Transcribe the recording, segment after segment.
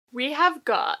We have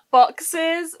got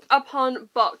boxes upon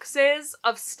boxes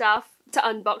of stuff to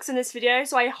unbox in this video,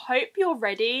 so I hope you're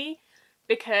ready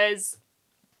because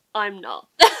I'm not.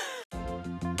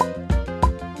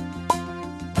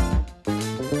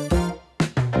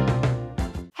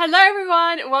 Hello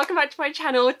everyone, welcome back to my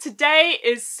channel. Today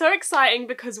is so exciting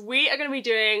because we are going to be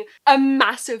doing a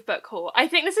massive book haul. I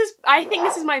think this is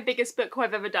my biggest book haul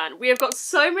I've ever done. We have got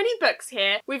so many books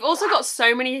here. We've also got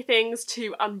so many things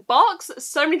to unbox.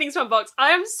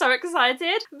 I am so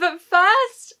excited. But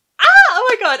first, oh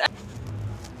my god.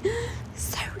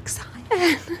 So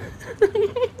excited.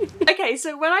 Okay,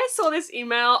 so when I saw this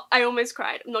email, I almost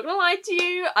cried. I'm not gonna lie to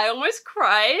you, I almost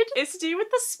cried. It's to do with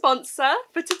the sponsor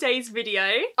for today's video.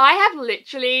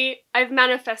 I've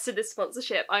manifested this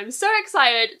sponsorship. I'm so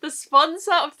excited. The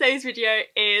sponsor of today's video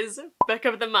is Book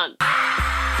of the Month.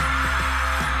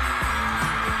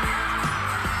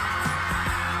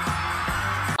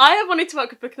 I have wanted to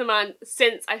work with Book of the Month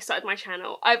since I started my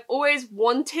channel. I've always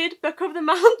wanted Book of the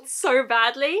Month so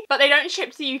badly, but they don't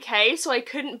ship to the UK, so I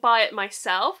couldn't buy it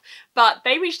myself. But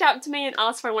they reached out to me and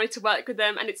asked if I wanted to work with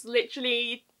them, and it's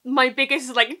literally my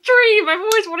biggest dream. I've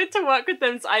always wanted to work with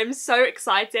them, so I am so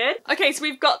excited. Okay, so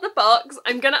we've got the box.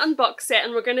 I'm gonna unbox it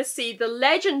and we're gonna see the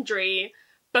legendary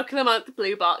Book of the Month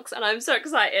blue box, and I'm so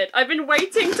excited. I've been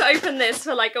waiting to open this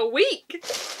for like a week. It's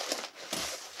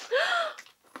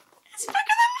Book of the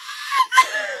Month!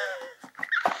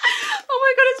 Oh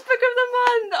my god, it's Book of the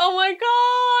Month! Oh my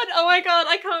god! Oh my god,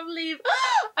 I can't believe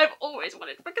I've always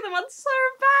wanted Book of the Month so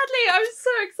badly. I'm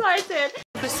so excited.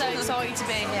 We're so excited to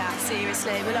be here,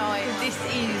 seriously. We're like, this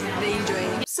is the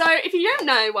dream. So if you don't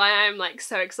know why I'm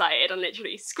so excited, I'm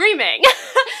literally screaming.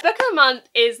 Book of the Month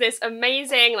is this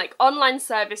amazing online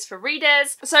service for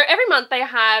readers. So every month they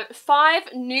have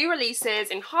 5 new releases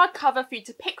in hardcover for you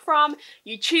to pick from.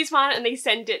 You choose one and they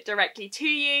send it directly to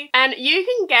you. And you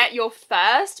can get your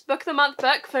first Book of the Month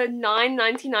book for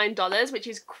 $9.99, which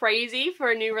is crazy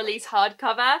for a new release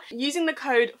hardcover, using the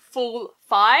code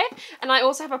FULL5, and I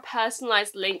also have a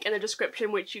personalized link in the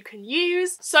description which you can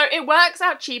use. So it works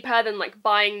out cheaper than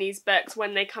buying these books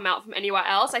when they come out from anywhere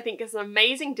else. I think it's an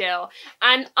amazing deal,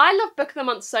 and I love Book of the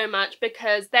Month so much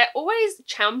because they're always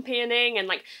championing and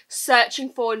searching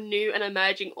for new and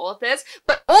emerging authors.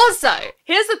 But also,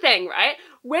 here's the thing, right?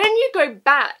 When you go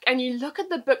back and you look at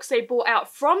the books they brought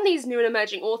out from these new and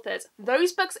emerging authors,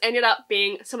 those books ended up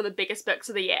being some of the biggest books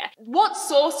of the year. What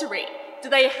sorcery do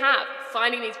they have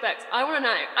finding these books? I want to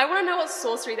know. I want to know what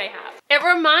sorcery they have. It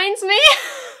reminds me...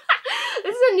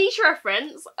 This is a niche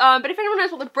reference, but if anyone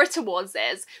knows what the Brit Awards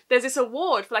is, there's this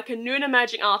award for a new and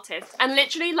emerging artist, and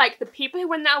literally the people who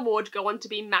win that award go on to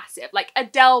be massive.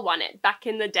 Adele won it back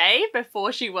in the day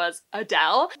before she was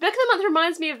Adele. Book of the Month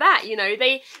reminds me of that, you know,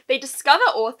 they discover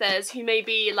authors who may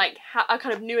be are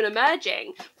kind of new and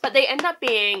emerging, but they end up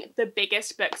being the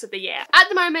biggest books of the year. At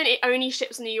the moment it only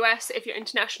ships in the US, so if you're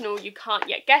international you can't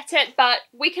yet get it, but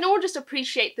we can all just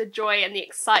appreciate the joy and the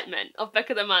excitement of Book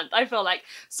of the Month, I feel like.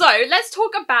 So let's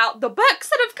talk about the books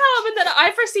that have come, and that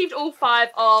I've received all 5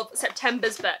 of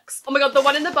September's books. Oh my god, the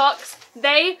one in the box,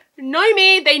 they know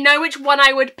me, they know which one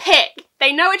I would pick.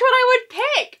 They know which one I would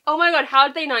pick. Oh my god, how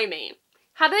did they know me?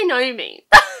 How do they know me?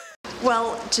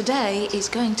 Well, today is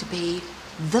going to be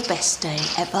the best day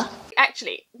ever.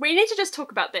 Actually, we need to just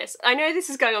talk about this. I know this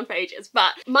is going on for ages,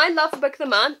 but my love for Book of the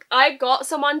Month, I got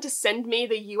someone to send me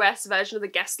the US version of the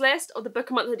guest list of the Book of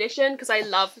the Month edition because I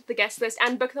love the guest list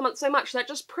and Book of the Month so much. That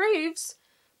just proves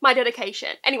my dedication.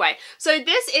 Anyway, so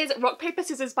this is Rock, Paper,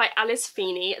 Scissors by Alice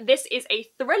Feeney. This is a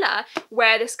thriller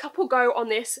where this couple go on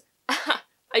this...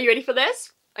 Are you ready for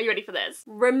this? Are you ready for this?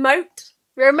 Remote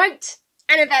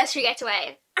anniversary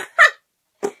getaway.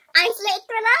 Isolated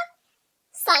thriller?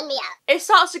 Sign me up. It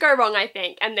starts to go wrong, I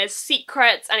think, and there's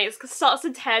secrets and it starts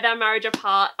to tear their marriage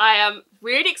apart. I am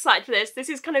really excited for this. This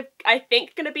is kind of, I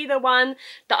think, going to be the one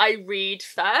that I read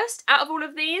first out of all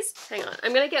of these. Hang on,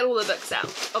 I'm going to get all the books out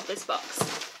of this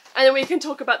box and then we can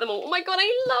talk about them all. Oh my god,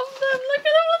 I love them. Look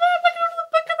at all of them. Look at all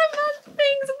the Book of the Month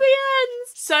things at the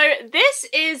ends. So this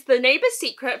is The Neighbour's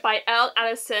Secret by L.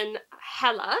 Alison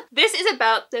Heller. This is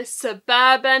about the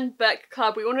suburban book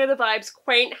club. We all know the vibes,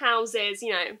 quaint houses,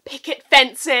 you know, picket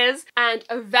fences, and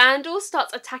a vandal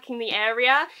starts attacking the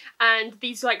area, and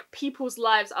these people's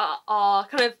lives are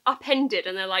kind of upended,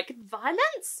 and they're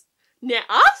violence? Near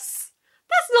us?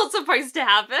 That's not supposed to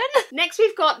happen. Next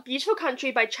we've got Beautiful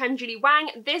Country by Chan-Julie Wang.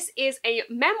 This is a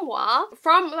memoir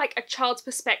from like a child's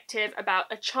perspective about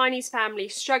a Chinese family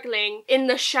struggling in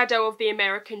the shadow of the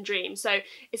American dream. So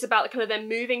it's about kind of them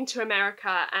moving to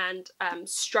America and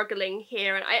struggling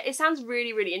here, and it sounds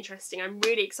really, really interesting. I'm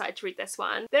really excited to read this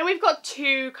one. Then we've got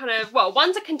two kind of, well,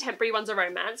 one's a contemporary, one's a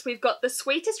romance. We've got The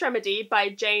Sweetest Remedy by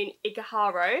Jane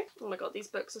Igaharo. Oh my god, these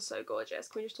books are so gorgeous.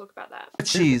 Can we just talk about that?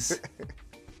 She's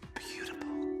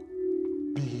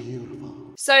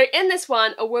So in this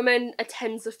one, a woman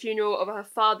attends the funeral of her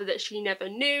father that she never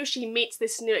knew. She meets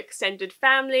this new extended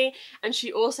family, and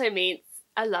she also meets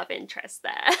a love interest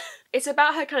there. It's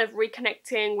about her kind of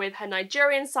reconnecting with her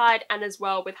Nigerian side and as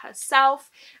well with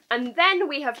herself. And then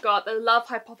we have got The Love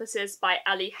Hypothesis by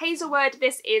Ali Hazelwood.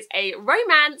 This is a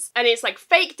romance, and it's like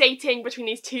fake dating between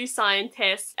these two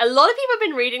scientists. A lot of people have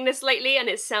been reading this lately, and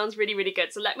it sounds really, really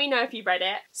good. So let me know if you've read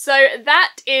it. So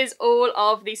that is all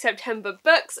of the September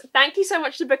books. Thank you so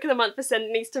much to Book of the Month for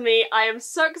sending these to me. I am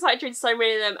so excited to read so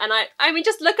many of them. And I mean,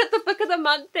 just look at the Book of the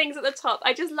Month things at the top.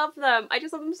 I just love them. I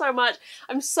just love them so much.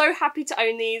 I'm so happy to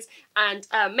own these. And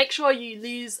make sure you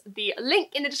use the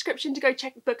link in the description to go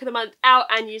check Book of the Month out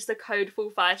and use the code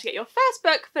FULL5 to get your first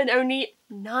book for only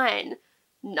 $9.99.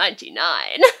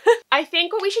 I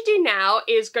think what we should do now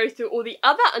is go through all the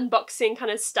other unboxing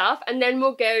kind of stuff, and then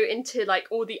we'll go into like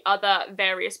all the other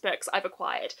various books I've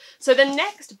acquired. So the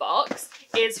next box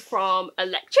is from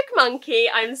Electric Monkey.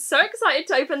 I'm so excited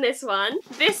to open this one.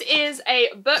 This is a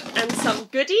book and some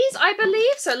goodies, I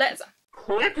believe. So let's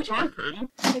crack it open.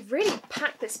 They've really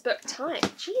packed this book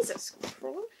tight. Jesus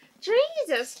Christ.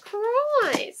 Jesus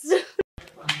Christ.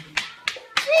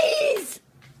 Jeez!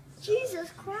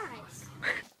 Jesus Christ.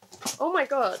 Oh my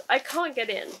god, I can't get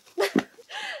in. Let me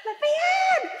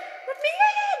in! Let me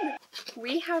in!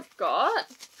 We have got...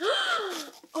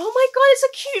 Oh my god, it's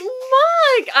a cute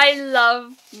mug! I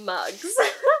love mugs.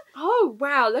 Oh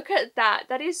wow, look at that.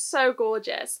 That is so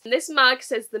gorgeous. And this mug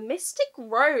says The Mystic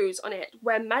Rose on it,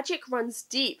 where magic runs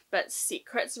deep, but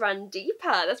secrets run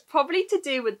deeper. That's probably to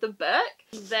do with the book.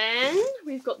 Then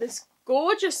we've got this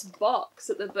gorgeous box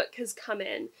that the book has come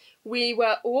in. We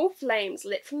were all flames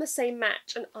lit from the same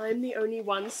match, and I'm the only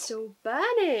one still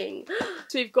burning.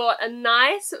 So we've got a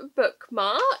nice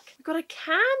bookmark. We've got a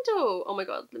candle. Oh my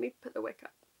god, let me put the wick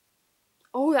up.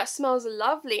 Oh, that smells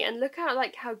lovely, and look at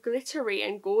like how glittery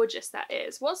and gorgeous that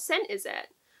is. What scent is it?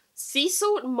 Sea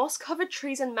salt, moss-covered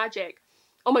trees, and magic.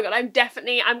 Oh my god, I'm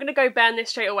gonna go burn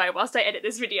this straight away whilst I edit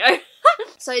this video.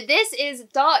 So this is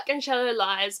Dark and Shallow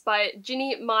Lives by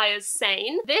Ginny Myers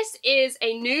Sane. This is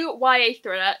a new YA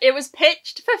thriller. It was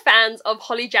pitched for fans of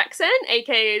Holly Jackson,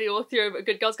 aka the author of A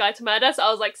Good Girl's Guide to Murder, so I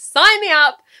was like, sign me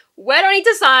up! Where do I need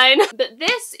to sign? But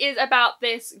this is about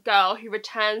this girl who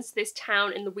returns to this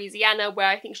town in Louisiana where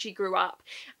I think she grew up,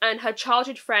 and her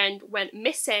childhood friend went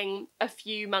missing a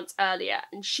few months earlier,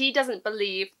 and she doesn't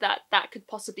believe that that could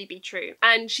possibly be true.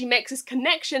 And she makes this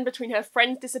connection between her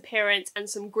friend's disappearance and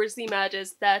some grisly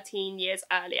murders 13 years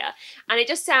earlier. And it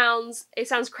sounds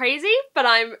crazy, but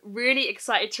I'm really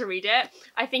excited to read it.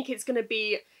 I think it's gonna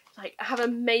be like have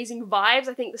amazing vibes.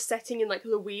 I think the setting in like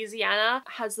Louisiana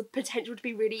has the potential to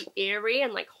be really eerie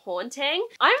and like haunting.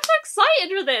 I'm so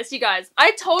excited for this, you guys.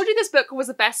 I told you this book was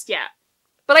the best yet,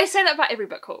 but I say that about every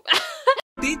book haul.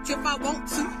 Bitch, if I want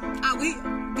to, I will.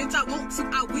 Bitch, I want to,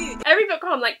 I will. Every book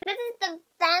haul I'm like, This is the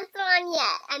best one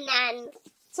yet, and then...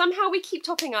 somehow we keep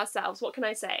topping ourselves. What can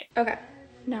I say? Okay,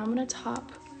 now I'm gonna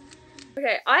top.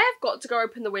 Okay, I have got to go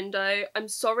open the window. I'm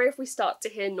sorry if we start to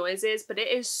hear noises, but it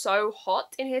is so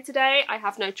hot in here today. I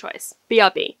have no choice.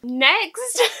 BRB.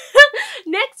 Next,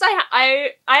 next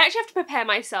I actually have to prepare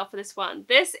myself for this one.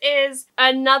 This is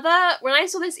another, when I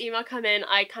saw this email come in,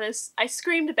 I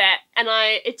screamed a bit, and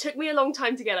it took me a long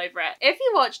time to get over it. If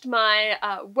you watched my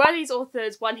Were These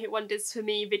Authors One Hit Wonders for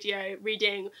Me video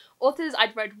reading authors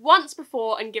I'd read once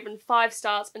before and given 5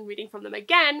 stars and reading from them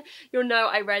again, you'll know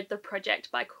I read The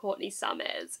Project by Courtney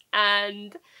Summers,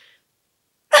 and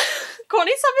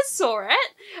Courtney Summers saw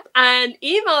it and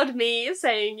emailed me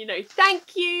saying, you know,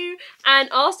 thank you, and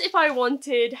asked if I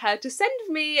wanted her to send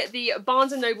me the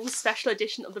Barnes & Noble special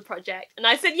edition of The Project, and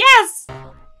I said yes!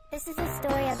 This is a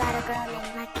story about a girl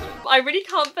named Lucky. I really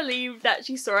can't believe that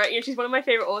she saw it. You know, she's one of my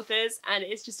favourite authors, and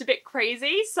it's just a bit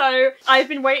crazy, so I've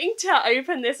been waiting to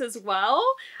open this as well,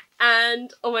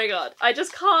 and oh my god, I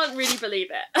just can't really believe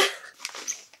it.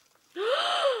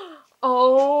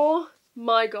 Oh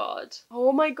my god.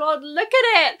 Oh my god, look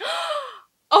at it!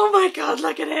 Oh my god,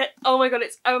 look at it! Oh my god,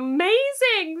 it's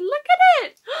amazing! Look at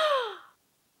it!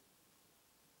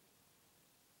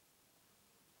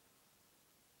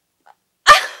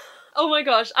 Oh my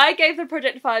gosh, I gave the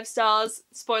project 5 stars.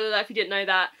 Spoiler alert if you didn't know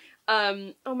that.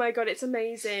 Oh my god, it's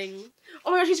amazing.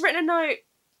 Oh my gosh, she's written a note.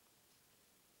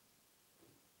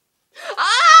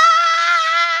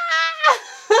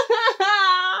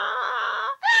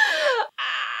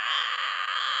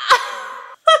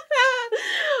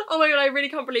 Oh my god, I really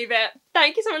can't believe it.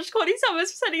 Thank you so much, Courtney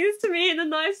Summers, for sending this to me in a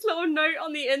nice little note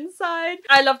on the inside.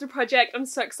 I love the project. I'm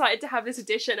so excited to have this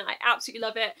edition. I absolutely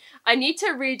love it. I need to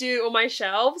redo all my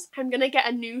shelves. I'm gonna get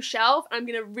a new shelf. I'm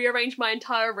gonna rearrange my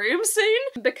entire room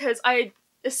soon because I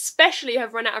especially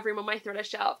have run out of room on my Thriller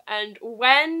shelf, and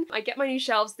when I get my new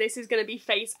shelves, this is going to be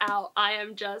face out. I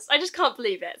just can't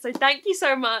believe it. So thank you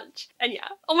so much. And yeah,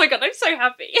 oh my god, I'm so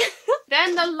happy.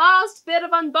 Then the last bit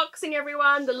of unboxing,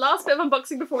 everyone. The last bit of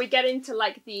unboxing before we get into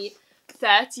like the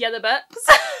 30 other books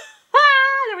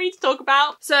that we need to talk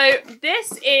about. So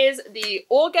this is the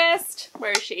August,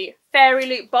 where is she? Fairy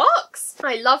Loot box.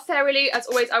 I love Fairy Loot. As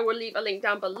always, I will leave a link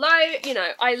down below. You know,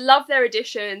 I love their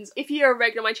editions. If you're a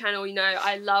regular on my channel, you know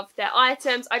I love their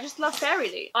items. I just love Fairy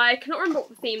Loot. I cannot remember what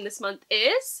the theme this month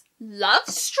is. Love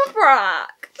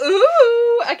Struck.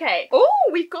 Ooh, okay. Oh,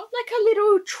 we've got like a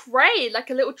little tray,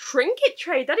 like a little trinket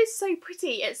tray. That is so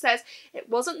pretty. It says, "It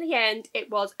wasn't the end,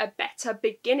 it was a better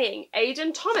beginning."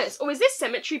 Aiden Thomas. Oh, is this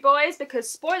Cemetery Boys? Because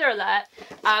spoiler alert,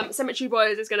 Cemetery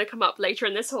Boys is going to come up later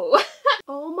in this haul.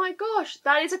 Oh my gosh,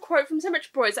 that is a quote from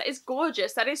Cemetery Boys. That is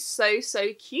gorgeous. That is so, so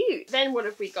cute. Then what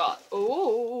have we got?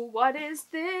 Oh, what is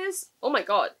this? Oh my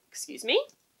god, excuse me?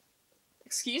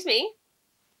 Excuse me?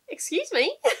 Excuse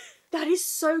me? That is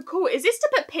so cool. Is this to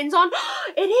put pins on?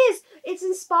 It is! It's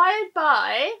inspired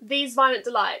by These Violent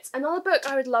Delights. Another book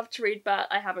I would love to read, but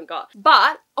I haven't got.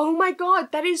 But, oh my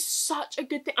god, that is such a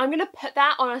good thing. I'm gonna put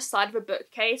that on a side of a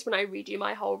bookcase when I redo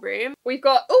my whole room. We've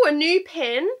got, oh, a new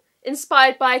pin.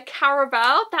 Inspired by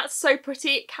Caraval. That's so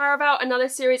pretty. Caraval, another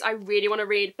series I really want to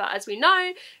read, but as we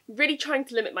know, really trying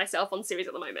to limit myself on series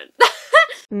at the moment.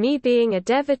 Me being a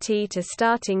devotee to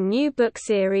starting new book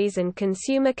series and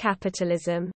consumer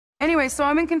capitalism. Anyway, so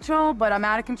I'm in control, but I'm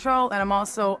out of control, and I'm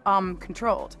also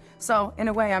controlled. So in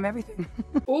a way, I'm everything.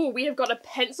 Oh, we have got a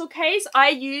pencil case. I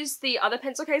use the other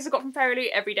pencil case I got from Fairy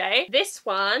Loot every day. This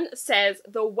one says,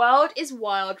 "The world is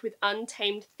wild with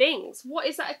untamed things." What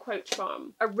is that a quote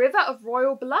from? A river of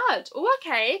royal blood. Oh,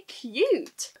 okay,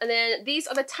 cute. And then these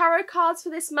are the tarot cards for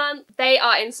this month. They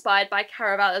are inspired by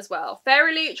Caraval as well.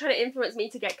 Fairy Loot trying to influence me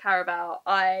to get Caraval.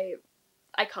 I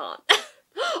can't.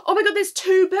 Oh my god, there's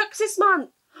 2 books this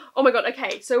month. Oh my god,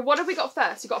 okay, so what have we got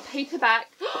first? We've got a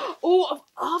paperback. Oh, of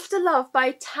After Love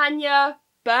by Tanya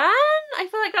Byrne? I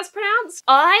feel like that's pronounced.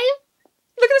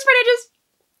 Look at the spread edges.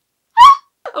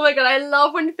 Oh my god, I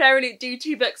love when Fairy Loot do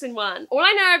 2 books in one. All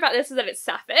I know about this is that it's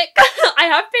sapphic. I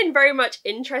have been very much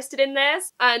interested in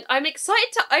this, and I'm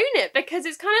excited to own it because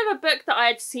it's kind of a book that I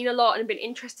had seen a lot and been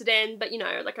interested in, but you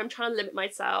know, like I'm trying to limit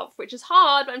myself, which is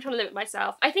hard, but I'm trying to limit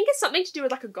myself. I think it's something to do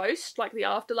with like a ghost, like the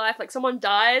afterlife, like someone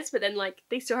dies, but then like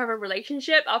they still have a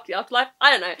relationship after the afterlife. I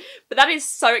don't know, but that is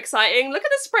so exciting. Look at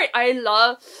the spray. I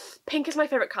love, pink is my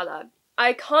favourite colour.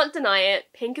 I can't deny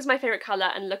it. Pink is my favourite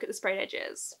colour, and look at the sprayed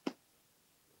edges.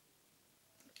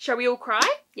 Shall we all cry?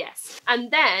 Yes. And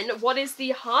then, what is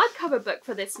the hardcover book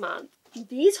for this month?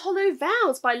 These Hollow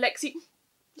Vows by Lexi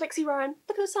Ryan.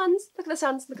 Look at the suns. Look at the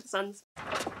suns. Look at the suns.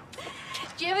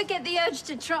 Do you ever get the urge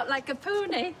to trot like a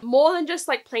pony? More than just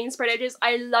like plain spread edges,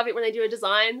 I love it when they do a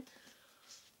design.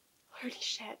 Holy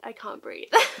shit, I can't breathe.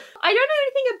 I don't know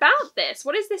anything about this.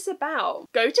 What is this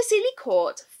about? Go to Sealy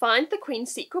Court, find the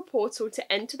Queen's secret portal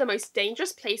to enter the most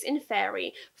dangerous place in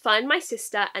Fairy, find my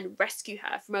sister and rescue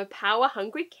her from a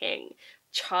power-hungry king.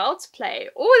 Child's Play.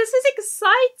 Oh, this is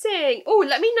exciting. Oh,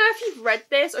 let me know if you've read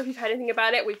this or if you've heard anything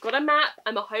about it. We've got a map.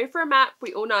 I'm a hoe for a map.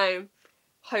 We all know.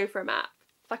 Hoe for a map.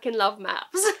 Fucking love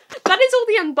maps. That is all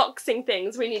the unboxing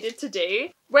things we needed to do.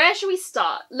 Where should we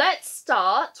start? Let's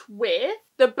start with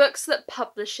the books that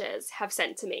publishers have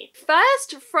sent to me.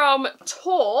 First, from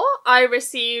Tor, I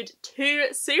received 2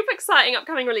 super exciting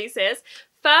upcoming releases.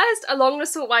 First, Along the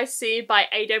Saltwise Sea by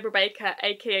Ada Brubaker,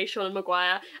 aka Seanan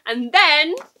McGuire, and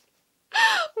then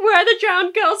Where the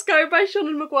Drowned Girls Go by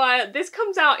Seanan McGuire. This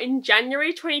comes out in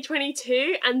January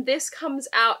 2022 and this comes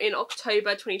out in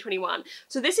October 2021.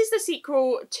 So this is the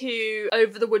sequel to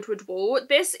Over the Woodward Wall.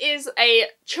 This is a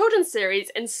children's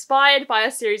series inspired by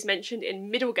a series mentioned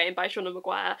in Middle Game by Seanan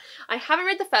McGuire. I haven't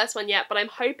read the first one yet, but I'm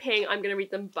hoping I'm going to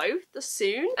read them both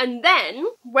soon. And then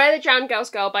Where the Drowned Girls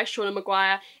Go by Seanan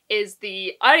McGuire is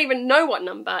the, I don't even know what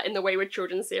number in the Wayward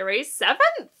Children series,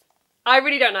 7th? I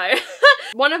really don't know.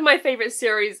 One of my favourite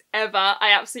series ever.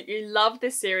 I absolutely love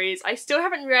this series. I still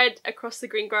haven't read Across the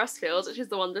Green Grass Fields, which is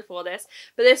the one before this,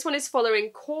 but this one is following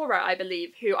Cora, I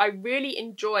believe, who I really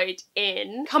enjoyed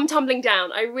in Come Tumbling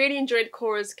Down. I really enjoyed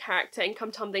Cora's character in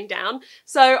Come Tumbling Down.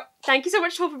 So thank you so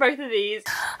much, Tor, for both of these.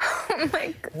 Oh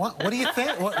my god. What do you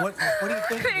think? What do you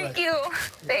think? Thank you.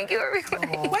 Thank you,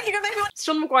 everybody. Wait, you're gonna make me want.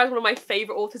 Sean McGuire is one of my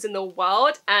favourite authors in the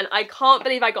world, and I can't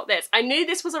believe I got this. I knew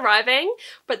this was arriving,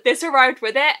 but this arrived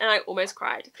with it, and I almost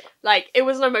cried. Like, it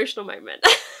was an emotional moment.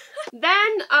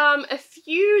 Then, a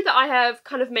few that I have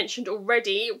kind of mentioned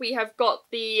already. We have got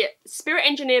The Spirit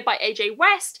Engineer by AJ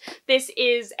West. This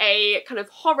is a kind of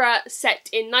horror set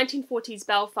in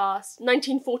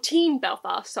 1914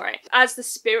 Belfast, sorry, as the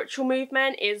spiritual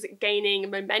movement is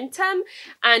gaining momentum.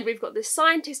 And we've got this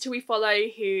scientist who we follow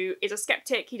who is a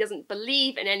skeptic. He doesn't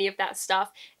believe in any of that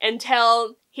stuff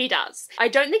until he does. I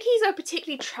don't think he's a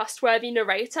particularly trustworthy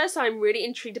narrator, so I'm really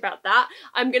intrigued about that.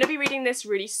 I'm going to be reading this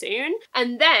really soon.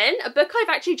 And then a book I've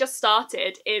actually just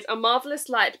started is A Marvellous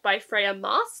Light by Freya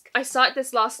Marsk. I started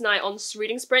this last night on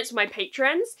reading sprints with my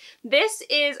patrons. This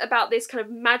is about this kind of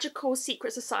magical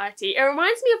secret society. It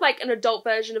reminds me of like an adult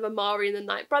version of Amari and the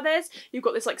Night Brothers. You've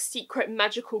got this like secret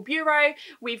magical bureau.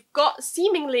 We've got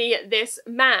seemingly this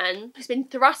man who's been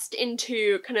thrust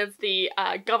into kind of the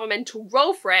governmental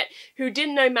role for it, who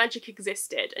didn't know magic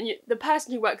existed, and the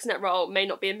person who works in that role may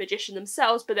not be a magician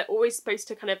themselves, but they're always supposed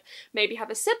to kind of maybe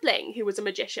have a sibling who was a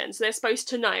magician, so they're supposed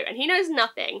to know, and he knows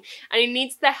nothing, and he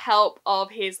needs the help of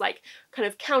his like kind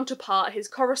of counterpart, his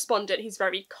correspondent. He's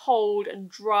very cold and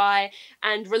dry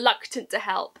and reluctant to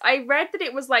help. I read that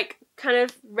it was like kind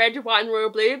of red, white and royal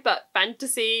blue, but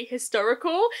fantasy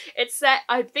historical. It's set,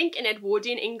 I think, in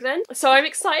Edwardian England. So I'm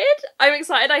excited.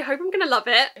 I hope I'm gonna love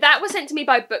it. That was sent to me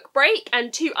by Book Break,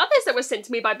 and two others that were sent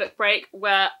to me by Book Break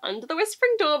were Under the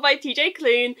Whispering Door by TJ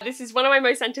Klune. This is one of my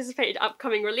most anticipated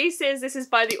upcoming releases. This is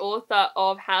by the author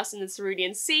of House in the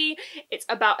Cerulean Sea. It's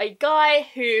about a guy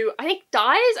who I think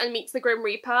dies and meets the Grim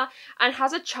Reaper and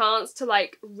has a chance to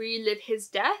like relive his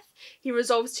death. He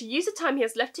resolves to use the time he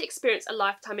has left to experience a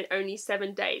lifetime in only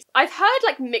 7 days. I've heard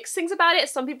like mixed things about it.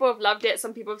 Some people have loved it,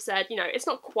 some people have said, you know, it's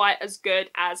not quite as good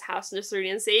as House in the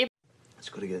Cerulean Sea. It's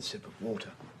got to get a sip of water.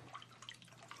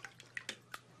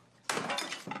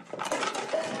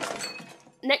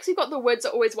 Next we've got The Woods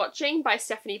Are Always Watching by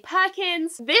Stephanie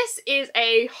Perkins. This is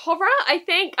a horror, I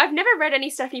think. I've never read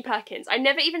any Stephanie Perkins. I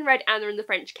never even read Anna and the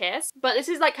French Kiss, but this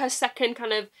is like her second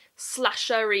kind of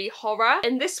slasher-y horror.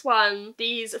 In this one,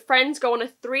 these friends go on a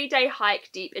 3-day hike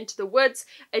deep into the woods.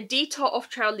 A detour off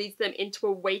trail leads them into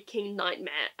a waking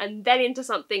nightmare and then into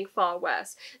something far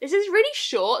worse. This is really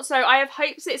short, so I have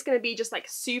hopes that it's going to be just like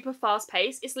super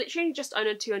fast-paced. It's literally just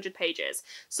under 200 pages.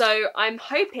 So I'm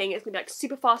hoping it's going to be like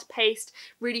super fast-paced,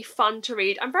 really fun to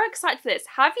read. I'm very excited for this.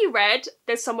 Have you read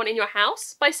There's Someone in Your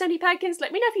House by Stephanie Perkins?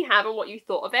 Let me know if you have and what you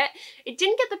thought of it. It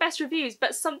didn't get the best reviews,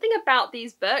 but something about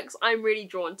these books I'm really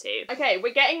drawn to. Okay,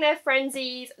 we're getting there,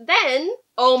 frenzies. Then,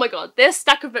 oh my god, this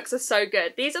stack of books are so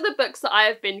good. These are the books that I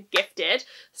have been gifted.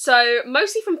 So,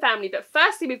 mostly from family, but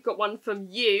firstly we've got one from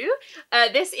you.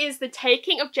 This is The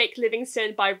Taking of Jake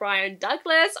Livingston by Ryan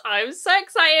Douglas. I'm so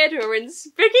excited. We're in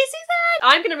spooky season.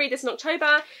 I'm going to read this in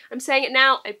October. I'm saying it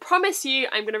now. I promise you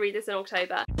I'm going to read this in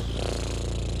October.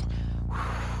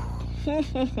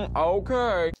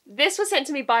 Okay. This was sent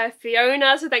to me by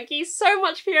Fiona, so thank you so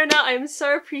much, Fiona. I am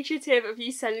so appreciative of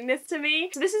you sending this to me.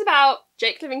 So this is about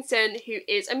Jake Livingston, who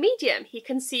is a medium. He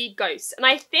can see ghosts, and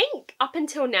I think up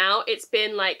until now it's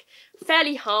been like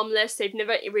fairly harmless. They've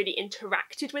never really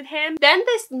interacted with him. Then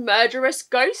this murderous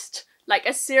ghost, like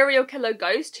a serial killer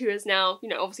ghost who has now, you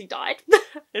know, obviously died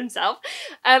himself.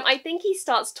 I think he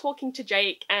starts talking to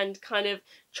Jake and kind of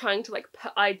trying to like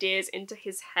put ideas into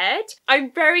his head.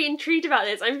 I'm very intrigued about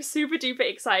this. I'm super duper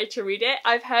excited to read it.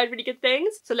 I've heard really good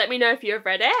things, so let me know if you have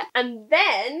read it. And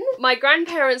then my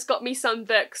grandparents got me some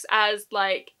books as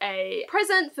like a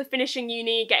present for finishing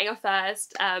uni, getting a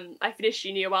first. I finished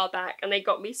uni a while back and they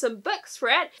got me some books for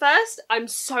it. First, I'm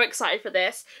so excited for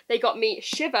this. They got me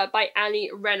Shiver by Annie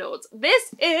Reynolds.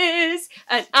 This is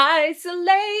an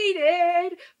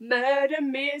isolated murder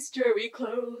mystery,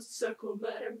 closed circle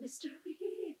murder mystery.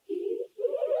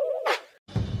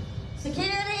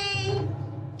 Security!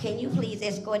 Can you please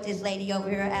escort this lady over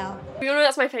here out? You all know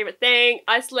that's my favourite thing.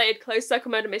 Isolated, closed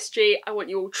circle murder mystery. I want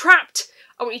you all trapped.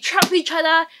 I want you trapped with each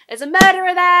other. There's a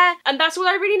murderer there. And that's all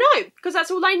I really know, because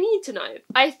that's all I need to know.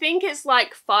 I think it's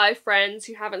like 5 friends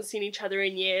who haven't seen each other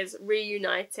in years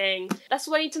reuniting. That's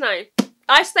all I need to know.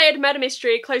 Isolated murder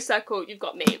mystery, close circle, you've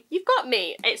got me. You've got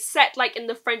me. It's set like in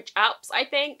the French Alps, I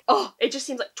think. Oh, it just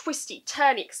seems like twisty,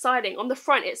 turny, exciting. On the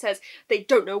front it says, "They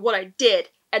don't know what I did,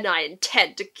 and I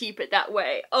intend to keep it that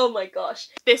way." Oh my gosh.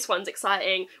 This one's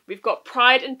exciting. We've got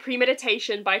Pride and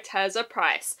Premeditation by Terza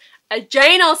Price. A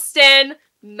Jane Austen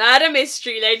murder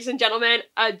mystery, ladies and gentlemen.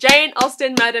 A Jane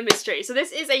Austen murder mystery. So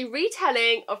this is a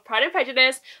retelling of Pride and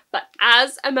Prejudice, but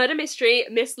as a murder mystery.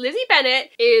 Miss Lizzie Bennet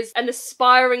is an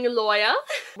aspiring lawyer.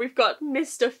 We've got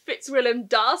Mr. Fitzwilliam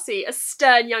Darcy, a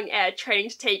stern young heir training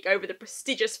to take over the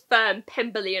prestigious firm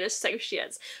Pemberley and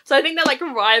Associates. So I think they're like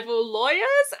rival lawyers,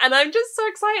 and I'm just so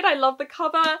excited. I love the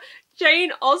cover.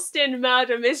 Jane Austen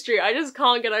murder mystery. I just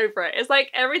can't get over it. It's like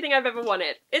everything I've ever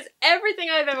wanted. It's everything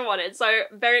I've ever wanted. So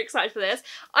very excited for this.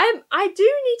 I do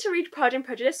need to read Pride and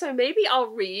Prejudice, so maybe I'll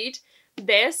read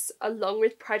this along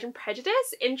with Pride and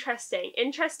Prejudice. Interesting.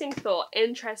 Interesting thought.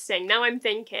 Interesting. Now I'm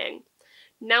thinking.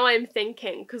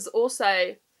 Because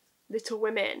also Little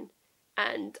Women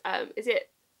and is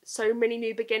it So Many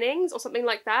New Beginnings or something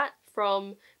like that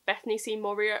from Bethany C.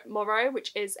 Morrow,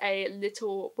 which is a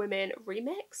Little Women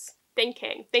remix.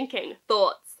 Thinking,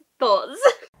 thoughts.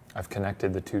 I've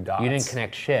connected the two dots. You didn't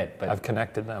connect shit, but I've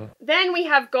connected them. Then we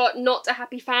have got Not a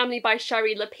Happy Family by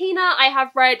Shari Lapina. I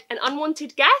have read An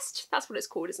Unwanted Guest. That's what it's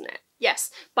called, isn't it?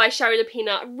 Yes, by Shari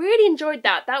Lapina. I really enjoyed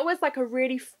that. That was like a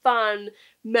really fun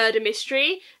murder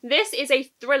mystery. This is a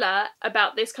thriller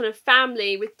about this kind of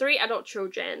family with 3 adult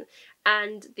children,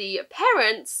 and the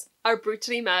parents are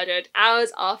brutally murdered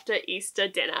hours after Easter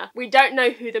dinner. We don't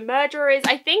know who the murderer is.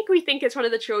 We think it's one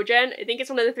of the children. I think it's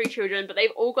one of the 3 children, but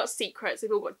they've all got secrets.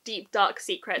 They've all got deep, dark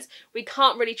secrets. We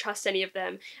can't really trust any of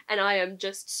them, and I am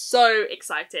just so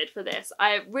excited for this.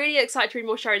 I am really excited to read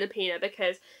more Shari Lapina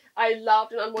because I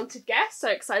loved An Unwanted Guest, so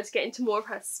excited to get into more of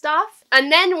her stuff.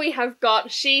 And then we have got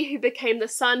She Who Became the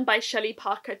Sun by Shelley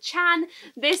Parker Chan.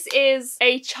 This is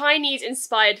a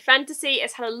Chinese-inspired fantasy.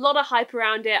 It's had a lot of hype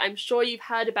around it. I'm sure you've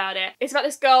heard about it. It's about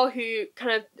this girl who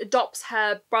kind of adopts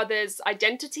her brother's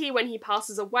identity when he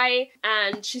passes away,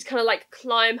 and she's kind of like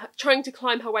trying to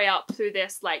climb her way up through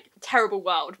this like terrible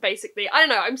world, basically. I don't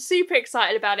know, I'm super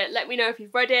excited about it. Let me know if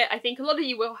you've read it. I think a lot of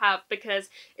you will have because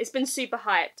it's been super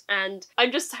hyped, and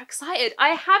I'm just so excited. I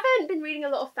haven't been reading a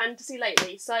lot of fantasy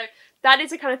lately, so that is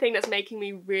the kind of thing that's making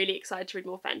me really excited to read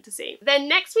more fantasy. Then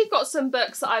next we've got some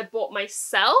books that I bought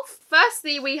myself.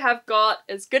 Firstly, we have got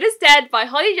As Good as Dead by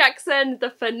Holly Jackson,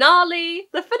 the finale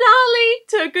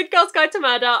to A Good Girl's Guide to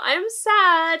Murder. I'm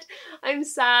sad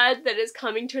that it's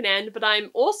coming to an end, but I'm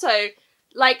also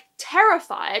like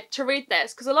terrified to read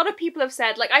this because a lot of people have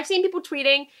said, like I've seen people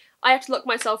tweeting, I have to lock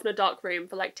myself in a dark room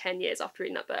for like 10 years after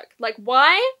reading that book. Like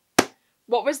why?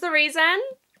 What was the reason?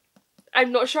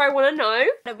 I'm not sure I want to know.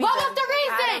 What was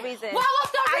the reason? What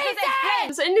was the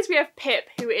reason? So in this we have Pip,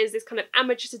 who is this kind of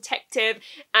amateur detective,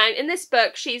 and in this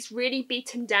book she's really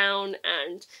beaten down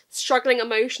and struggling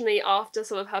emotionally after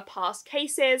some of her past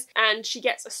cases, and she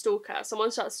gets a stalker.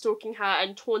 Someone starts stalking her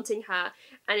and taunting her,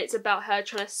 and it's about her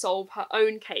trying to solve her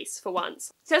own case for once.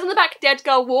 It says on the back, Dead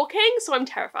Girl Walking, so I'm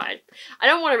terrified. I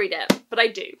don't want to read it, but I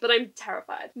do, but I'm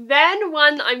terrified. Then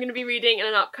one I'm going to be reading in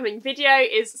an upcoming video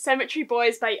is Cemetery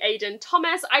Boys by Aidan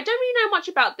Thomas. I don't really know much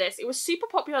about this. It was super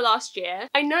popular last year.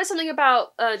 I know something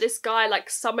about this guy like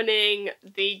summoning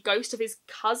the ghost of his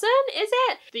cousin, is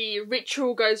it? The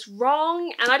ritual goes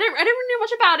wrong, and I don't really know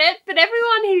much about it, but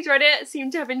everyone who's read it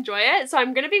seemed to have enjoyed it, so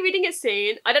I'm going to be reading it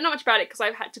soon. I don't know much about it because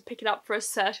I've had to pick it up for a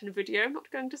certain video. I'm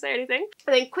not going to say anything.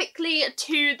 And then quickly,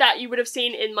 2 that you would have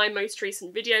seen in my most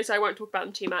recent video, so I won't talk about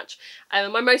them too much.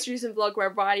 My most recent vlog where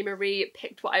Riley Marie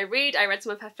picked what I read. I read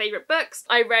some of her favourite books.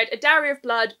 I read A Diary of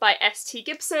Blood by S.T.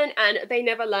 Gibson and They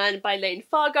Never Learn by Lane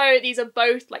Fargo. These are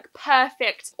both like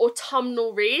perfect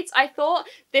autumnal reads, I thought.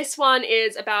 This one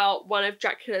is about one of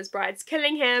Dracula's brides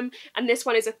killing him, and this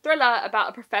one is a thriller about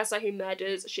a professor who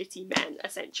murders shitty men,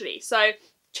 essentially. So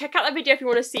check out that video if you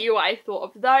want to see what I thought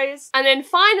of those. And then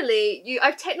finally,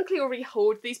 I've technically already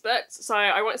hauled these books, so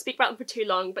I won't speak about them for too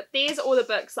long, but these are all the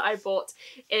books that I bought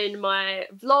in my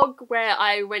vlog where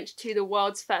I went to the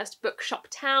world's first bookshop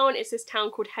town. It's this town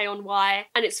called Hay-on-Wye,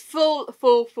 and it's full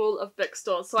of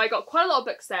bookstores. So I got quite a lot of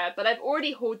books there, but I've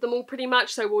already hauled them all pretty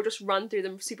much, so we'll just run through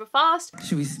them super fast.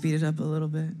 Should we speed it up a little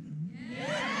bit?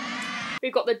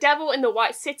 We've got The Devil in the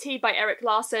White City by Eric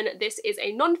Larson. This is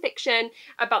a non-fiction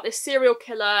about this serial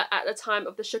killer at the time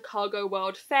of the Chicago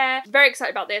World Fair. Very excited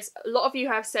about this. A lot of you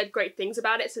have said great things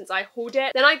about it since I hauled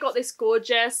it. Then I got this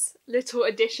gorgeous little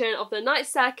edition of The Night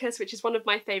Circus, which is one of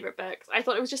my favourite books. I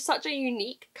thought it was just such a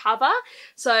unique cover,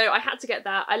 so I had to get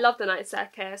that. I love The Night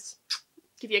Circus.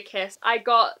 give you a kiss. I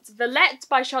got Villette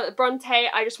by Charlotte Bronte.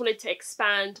 I just wanted to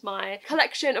expand my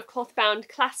collection of cloth-bound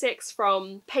classics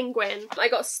from Penguin. I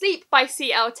got Sleep by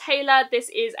C.L. Taylor. This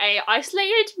is a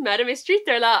isolated murder mystery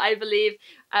thriller, I believe,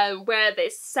 where they're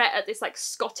set at this like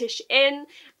Scottish inn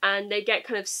and they get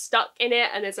kind of stuck in it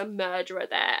and there's a murderer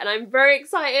there. And I'm very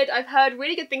excited. I've heard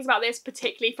really good things about this,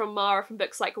 particularly from Mara from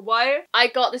books like Woe. I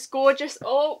got this gorgeous,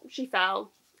 oh, she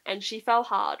fell. And she fell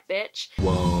hard, bitch.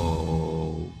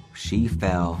 Whoa, she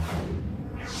fell.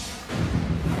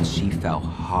 She fell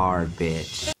hard,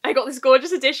 bitch. I got this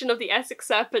gorgeous edition of The Essex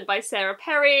Serpent by Sarah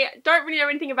Perry. Don't really know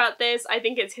anything about this. I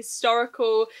think it's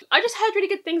historical. I just heard really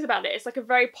good things about it. It's like a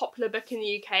very popular book in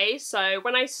the UK, so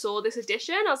when I saw this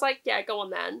edition, I was like, yeah, go on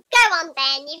then. Go on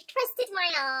then, you've twisted my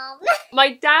arm.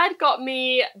 My dad got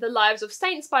me The Lives of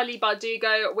Saints by Leigh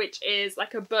Bardugo, which is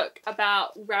like a book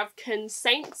about Ravkan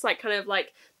saints, like kind of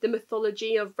like the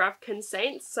mythology of Ravkan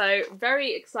saints. So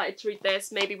very excited to read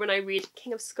this, maybe when I read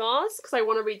King of Scars, because I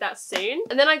want to read that soon.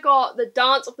 And then I got The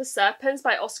Dance of the Serpents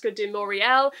by Oscar de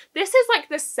Mauriel. This is like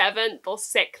the 7th or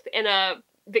 6th in a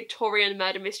Victorian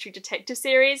murder mystery detective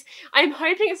series. I'm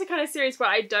hoping it's the kind of series where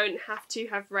I don't have to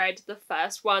have read the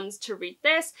first ones to read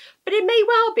this, but it may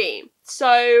well be.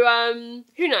 So,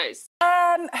 who knows?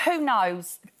 Who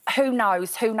knows? Who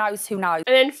knows? Who knows? Who knows?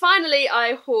 And then finally,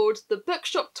 I hauled the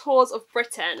Bookshop Tours of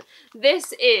Britain.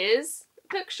 This is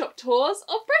Bookshop Tours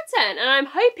of Britain, and I'm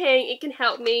hoping it can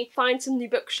help me find some new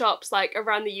bookshops like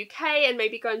around the UK and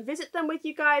maybe go and visit them with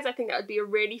you guys. I think that would be a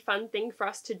really fun thing for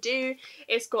us to do.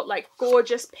 It's got like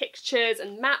gorgeous pictures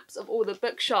and maps of all the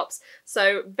bookshops,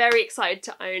 so very excited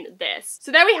to own this.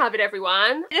 So there we have it,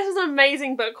 everyone. This was an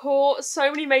amazing book haul.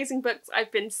 So many amazing books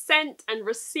I've been sent and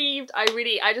received.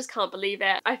 I just can't believe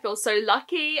it. I feel so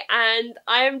lucky and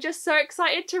I am just so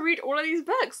excited to read all of these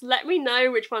books. Let me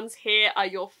know which ones here are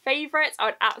your favourites. I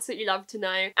would absolutely love to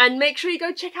know. And make sure you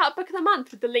go check out Book of the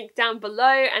Month with the link down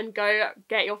below and go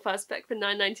get your first book for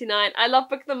 $9.99. I love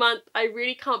Book of the Month. I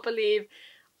really can't believe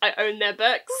I own their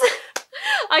books.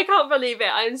 I can't believe it.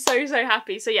 I'm so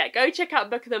happy. So yeah, go check out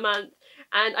Book of the Month.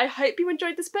 And I hope you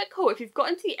enjoyed this book haul. If you've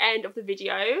gotten to the end of the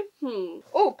video,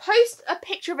 oh, post a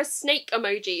picture of a snake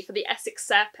emoji for the Essex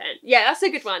Serpent. Yeah, that's a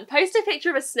good one. Post a picture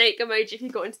of a snake emoji if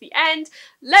you've gotten to the end.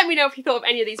 Let me know if you thought of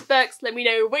any of these books. Let me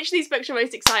know which of these books you're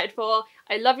most excited for.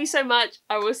 I love you so much.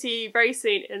 I will see you very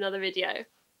soon in another video.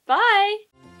 Bye!